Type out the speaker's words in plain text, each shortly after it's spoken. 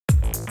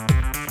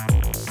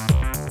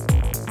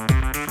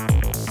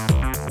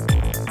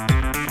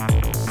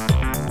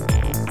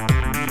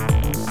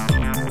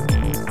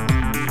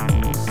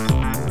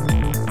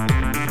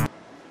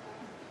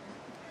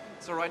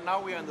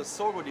the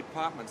Sogo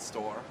department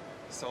store.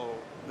 So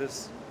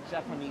this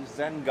Japanese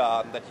Zen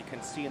garden that you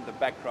can see in the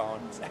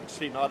background is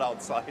actually not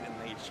outside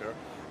in nature.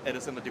 It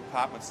is in the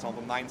department store on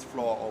the 9th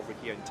floor over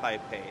here in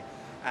Taipei.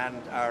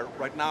 And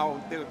right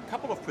now, there are a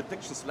couple of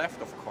predictions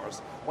left, of course.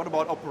 What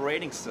about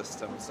operating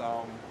systems?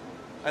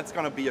 That's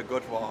going to be a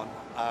good one.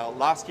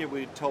 Last year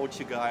we told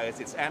you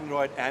guys it's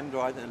Android, and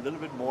a little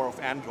bit more of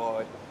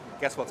Android.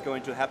 Guess what's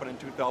going to happen in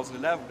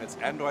 2011? It's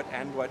Android,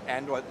 and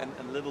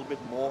a little bit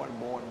more and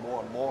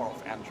more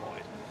of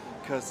Android.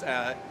 Because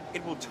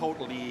it will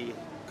totally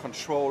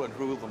control and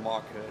rule the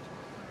market.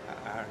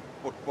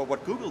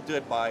 What Google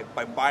did by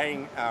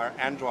buying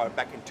Android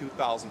back in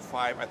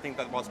 2005, I think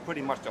that was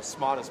pretty much the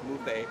smartest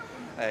move they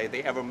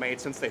ever made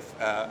since they've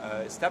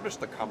established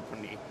the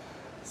company.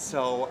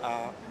 So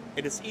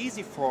it is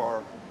easy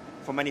for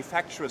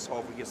manufacturers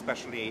over here,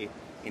 especially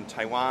in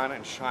Taiwan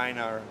and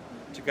China,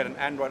 to get an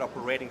Android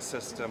operating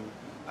system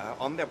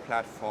on their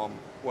platform,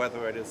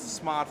 whether it is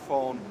a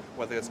smartphone,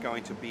 whether it's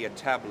going to be a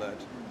tablet.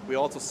 We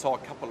also saw a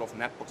couple of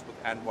netbooks with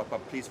Android,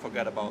 but please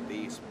forget about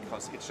these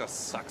because it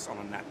just sucks on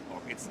a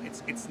netbook.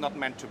 It's not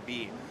meant to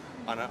be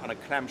on a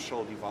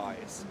clamshell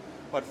device.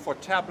 But for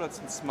tablets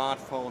and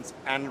smartphones,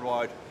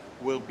 Android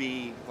will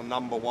be the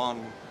 #1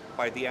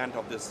 by the end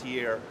of this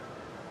year.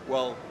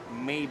 Well,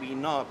 maybe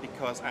not,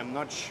 because I'm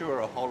not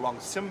sure how long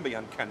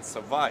Symbian can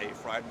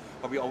survive, right?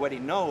 But we already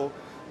know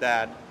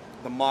that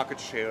the market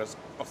shares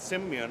of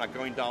Symbian are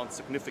going down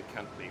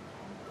significantly.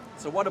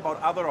 So what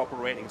about other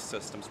operating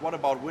systems? What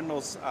about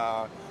Windows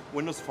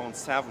Phone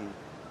 7?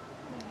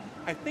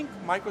 I think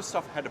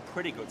Microsoft had a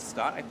pretty good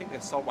start. I think they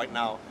sold right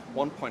now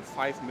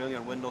 1.5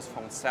 million Windows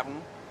Phone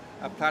 7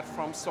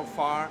 platforms so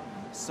far.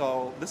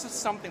 So this is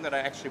something that I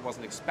actually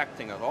wasn't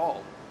expecting at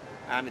all.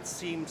 And it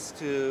seems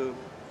to,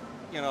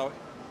 you know,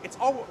 it's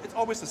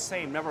always the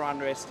same. Never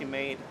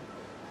underestimate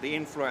the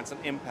influence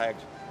and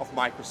impact of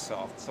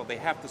Microsoft. So they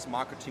have this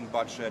marketing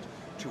budget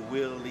to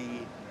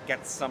really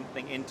get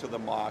something into the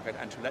market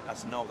and to let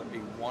us know that we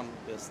want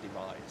this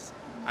device.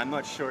 I'm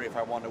not sure if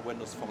I want a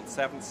Windows Phone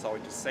 7,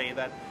 sorry to say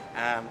that.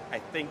 And I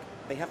think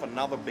they have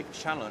another big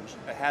challenge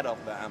ahead of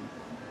them.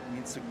 It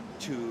means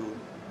to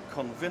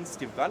convince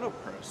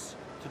developers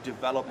to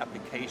develop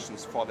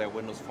applications for their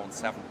Windows Phone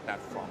 7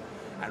 platform.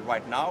 And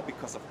right now,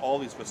 because of all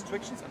these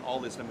restrictions and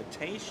all these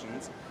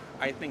limitations,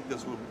 I think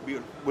this will be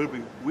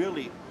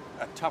really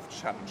a tough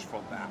challenge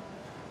for them.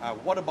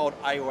 What about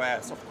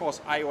iOS? Of course,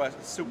 iOS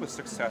is super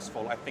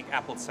successful. I think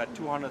Apple said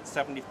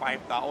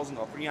 275,000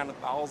 or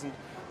 300,000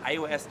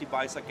 iOS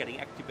devices are getting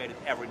activated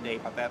every day,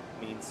 but that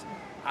means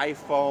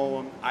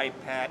iPhone,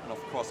 iPad, and of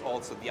course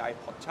also the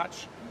iPod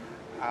Touch.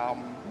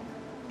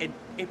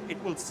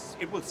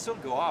 It will still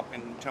go up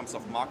in terms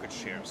of market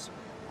shares,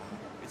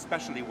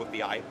 especially with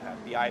the iPad.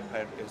 The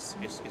iPad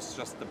is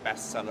just the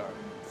best seller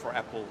for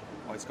Apple,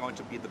 or it's going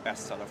to be the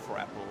best seller for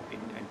Apple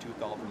in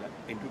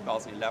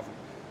 2011.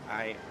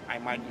 I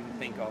might even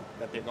think of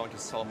that they're going to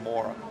sell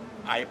more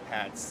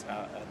iPads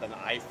than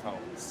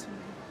iPhones.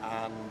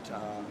 And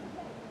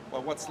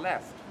well, what's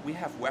left? We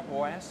have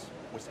WebOS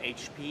with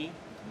HP.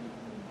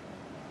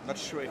 Not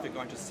sure if we're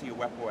going to see a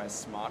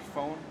WebOS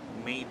smartphone.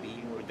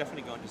 Maybe. We're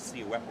definitely going to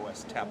see a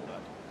WebOS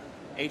tablet.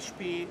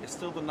 HP is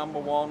still the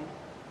 #1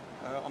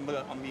 on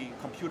the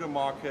computer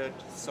market,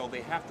 so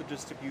they have the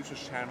distribution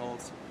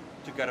channels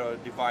to get a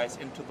device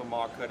into the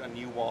market, a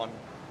new one.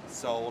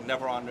 So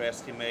never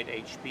underestimate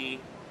HP.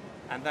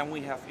 And then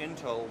we have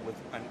Intel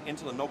and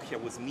Nokia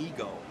with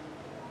MeeGo.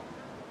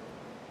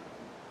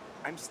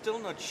 I'm still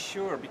not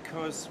sure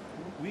because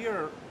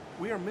we're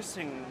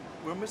missing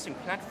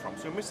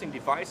platforms. We're missing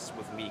devices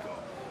with MeeGo.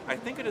 I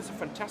think it is a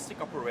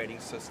fantastic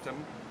operating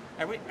system.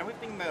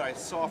 Everything that I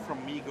saw from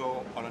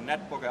MeeGo on a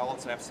netbook, I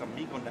also have some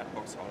MeeGo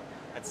netbooks, or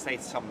let's say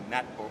some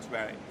netbooks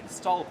where I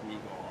installed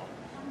MeeGo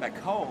on back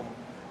home,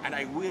 and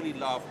I really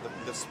love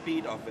the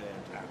speed of it.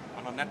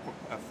 On a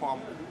netbook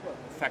form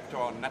factor,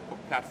 on a netbook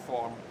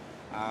platform,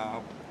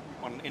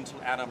 on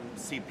Intel Atom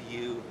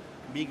CPU,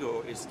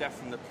 MeeGo is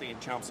definitely, in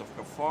terms of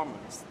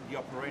performance, the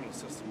operating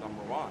system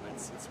 #1.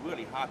 It's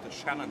really hard to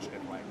challenge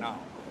it right now,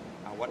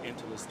 what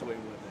Intel is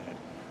doing with it.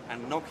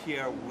 And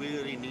Nokia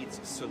really needs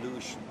a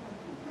solution.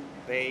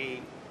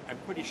 I'm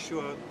pretty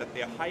sure that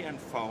their high-end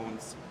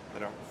phones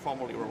that are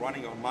formerly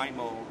running on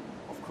MIMO,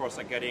 of course,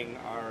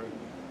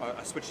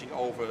 are switching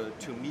over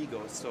to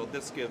MeeGo. So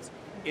this gives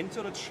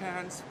Intel a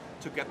chance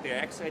to get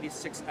their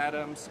x86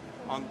 Atoms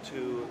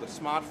onto the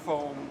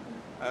smartphone,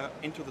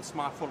 into the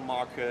smartphone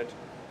market,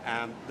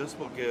 and this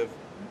will give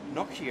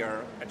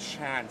Nokia a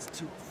chance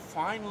to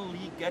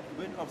finally get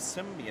rid of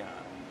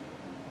Symbian,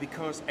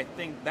 because I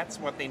think that's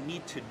what they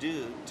need to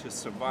do to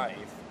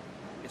survive,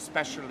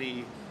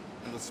 especially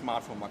in the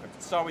smartphone market.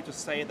 Sorry to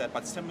say that,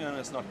 but Symbian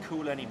is not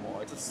cool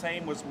anymore. It's the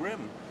same with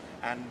RIM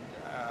and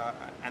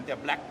their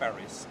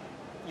Blackberries.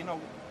 You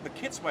know, the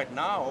kids right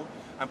now,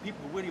 and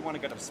people really want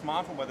to get a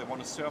smartphone where they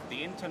want to surf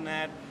the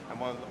internet and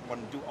want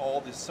to do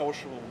all the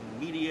social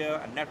media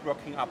and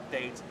networking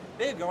updates.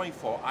 They're going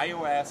for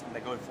iOS and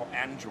they're going for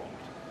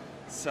Android.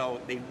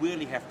 So they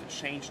really have to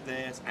change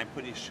this. I'm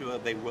pretty sure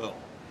they will.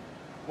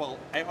 Well,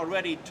 I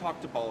already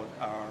talked about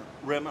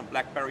RIM and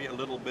BlackBerry a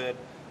little bit.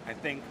 I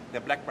think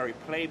the BlackBerry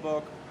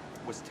playbook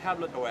with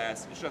Tablet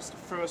OS is just the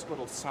first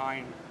little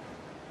sign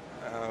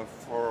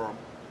for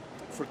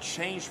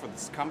change for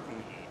this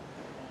company.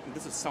 And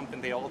this is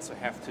something they also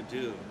have to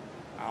do.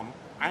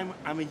 I'm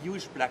a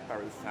huge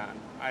BlackBerry fan.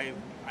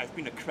 I've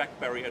been a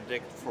Crackberry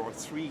addict for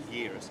 3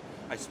 years.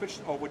 I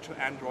switched over to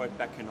Android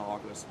back in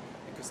August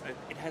because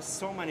it has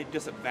so many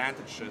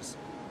disadvantages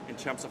in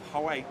terms of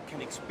how I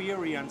can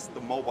experience the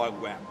mobile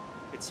web.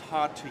 It's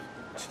hard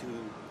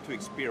to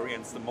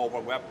experience the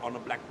mobile web on a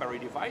BlackBerry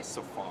device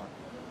so far,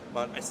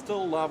 but I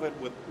still love it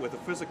with a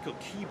physical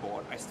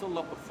keyboard. I still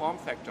love the form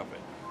factor of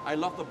it. I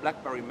love the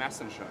BlackBerry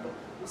Messenger.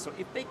 So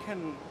if they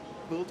can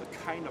build a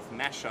kind of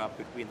mashup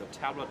between the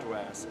tablet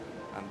OS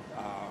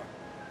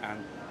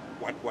and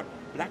what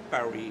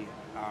BlackBerry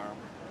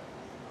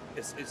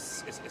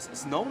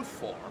is known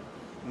for,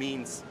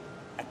 means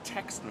a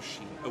text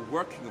machine, a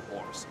working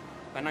horse,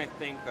 then I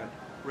think that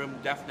RIM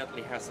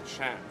definitely has a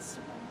chance.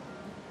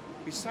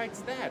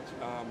 Besides that,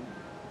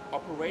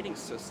 operating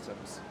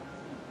systems.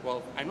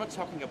 Well, I'm not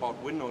talking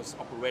about Windows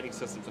operating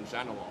systems in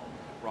general,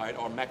 right,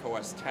 or Mac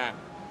OS X.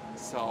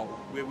 So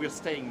we're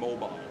staying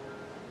mobile.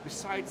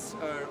 Besides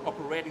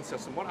operating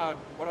system, what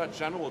are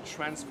general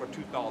trends for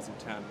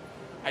 2010?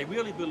 I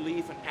really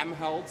believe in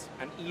mHealth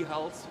and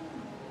eHealth.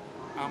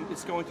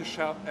 It's going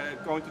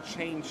to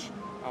change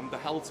the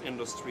health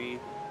industry,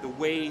 the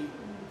way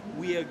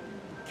we are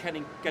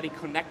getting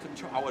connected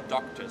to our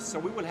doctors. So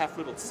we will have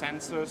little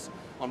sensors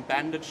on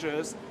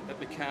bandages that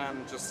we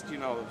can just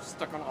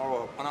stuck on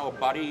our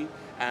body,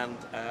 and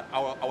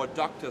our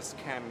doctors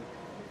can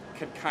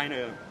kind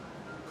of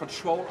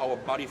control our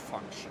body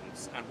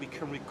functions, and we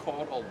can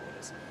record all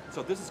this.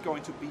 So this is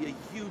going to be a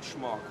huge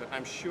market.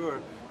 I'm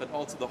sure that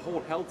also the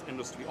whole health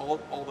industry,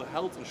 all the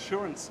health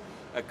insurance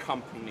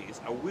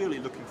companies are really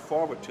looking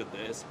forward to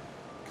this,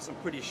 because I'm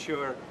pretty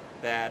sure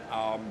that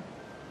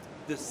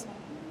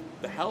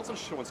the health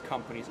insurance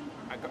companies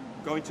are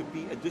going to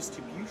be a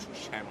distribution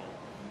channel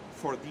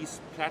for these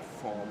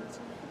platforms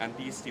and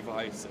these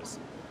devices.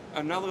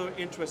 Another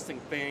interesting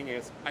thing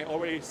is, I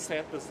already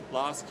said this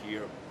last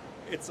year,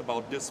 it's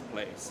about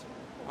displays.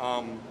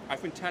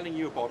 I've been telling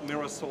you about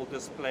Mirasol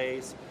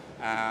displays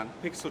and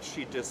Pixel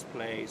Sheet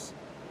displays.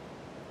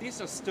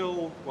 These are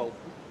still, well,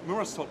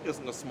 Mirasol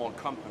isn't a small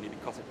company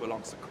because it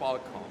belongs to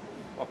Qualcomm,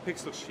 or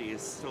Pixel Sheet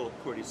is still a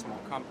pretty small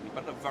company,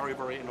 but a very,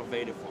 very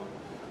innovative one.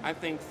 I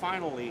think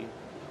finally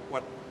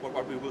what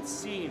we will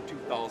see in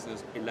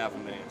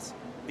 2011 is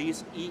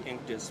these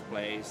e-ink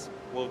displays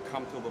will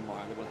come to the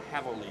market, will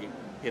heavily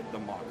hit the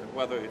market,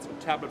 whether it's in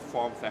tablet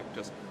form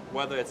factors,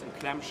 whether it's in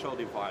clamshell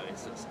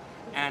devices,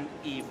 and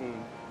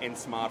even in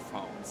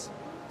smartphones.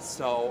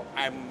 So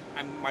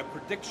my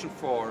prediction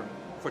for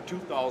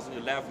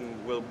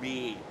 2011 will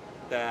be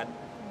that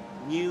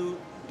new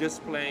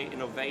display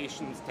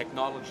innovations,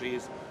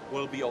 technologies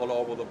will be all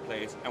over the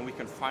place, and we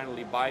can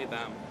finally buy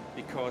them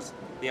because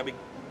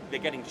they're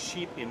getting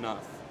cheap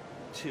enough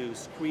to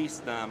squeeze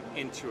them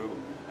into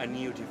a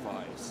new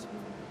device.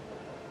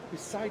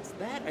 Besides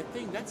that, I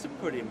think that's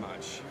pretty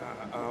much.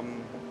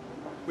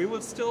 We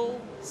will still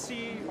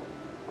see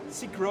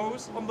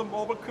growth on the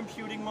mobile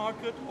computing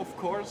market, of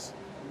course.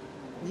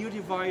 New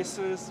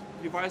devices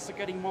are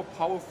getting more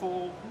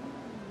powerful,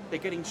 they're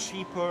getting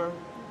cheaper,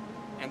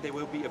 and they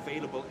will be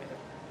available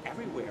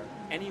everywhere,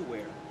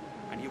 anywhere.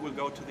 And you will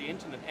go to the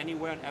internet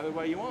anywhere and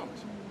everywhere you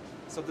want.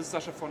 So this is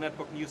Sascha for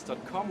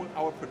netbooknews.com with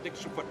our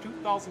prediction for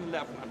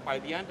 2011. And by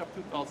the end of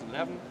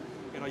 2011,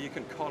 you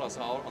can call us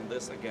out on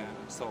this again.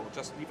 So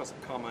just leave us a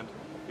comment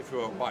if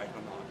you're right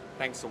or not.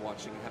 Thanks for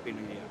watching and Happy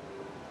New Year.